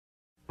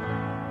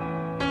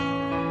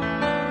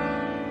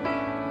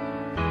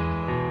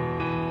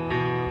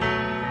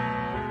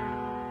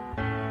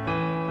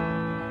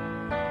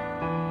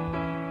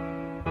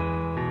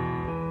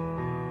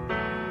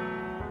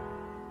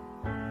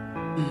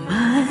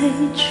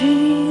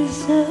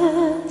Jesus,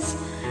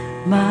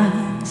 my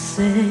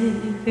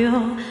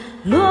Savior,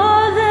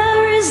 Lord,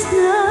 there is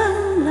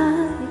none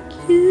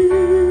like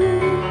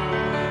you.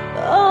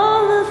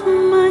 All of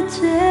my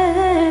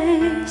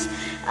days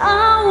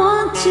I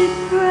want to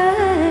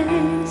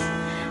praise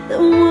the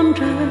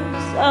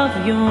wonders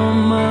of your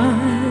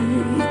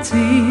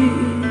mighty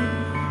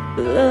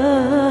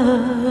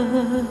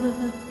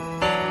love.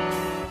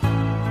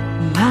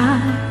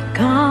 My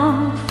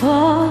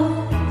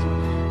comfort,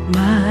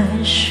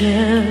 my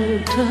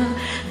shelter,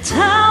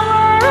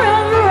 tower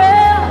of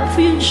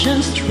refuge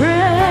and strength.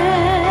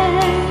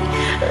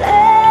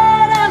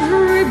 Let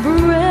every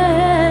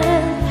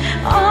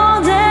breath,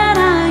 all that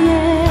I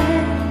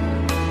am,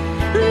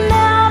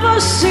 never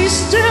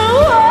cease to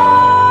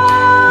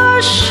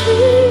worship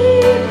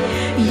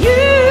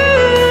you.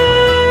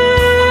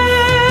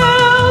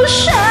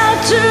 Shout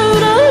to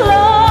the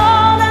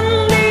Lord and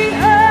the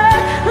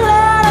earth,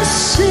 let us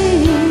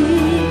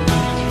sing.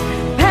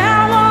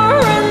 Power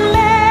and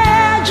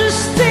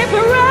majesty,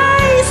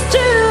 praise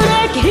to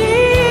the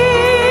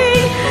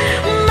King.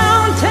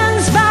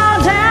 Mountains bow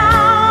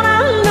down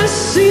and the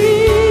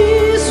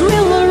seas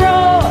will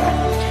roar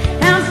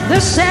at the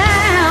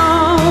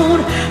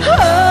sound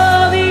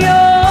of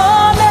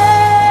your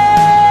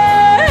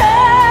name.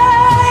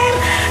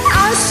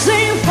 I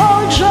sing for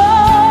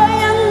joy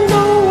in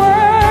the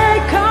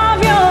work of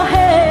your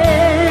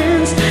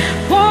hands.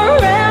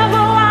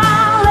 Forever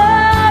I'll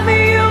love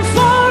you,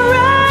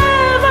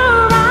 forever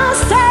I'll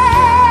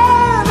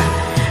stand.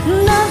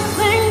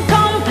 Nothing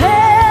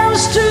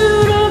compares to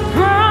the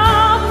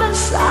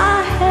promise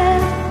I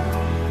have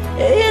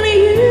in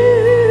you.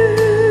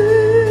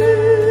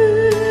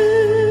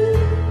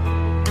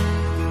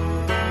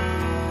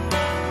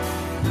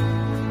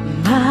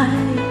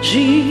 My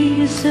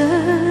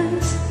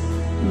Jesus,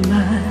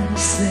 my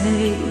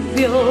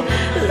Savior,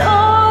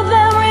 Lord,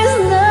 there is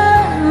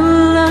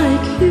none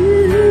like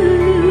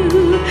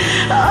you.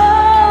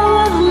 All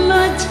of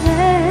my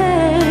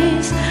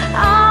days I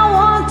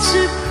want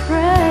to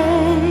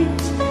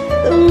praise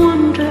the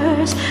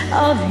wonders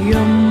of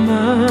your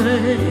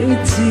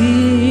mighty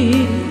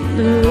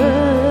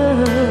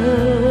love.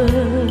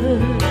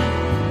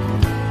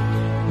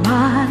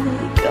 My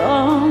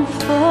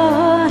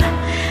comfort,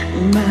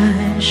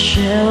 my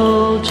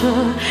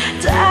shelter,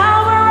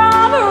 tower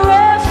of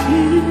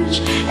refuge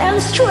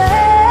and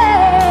strength.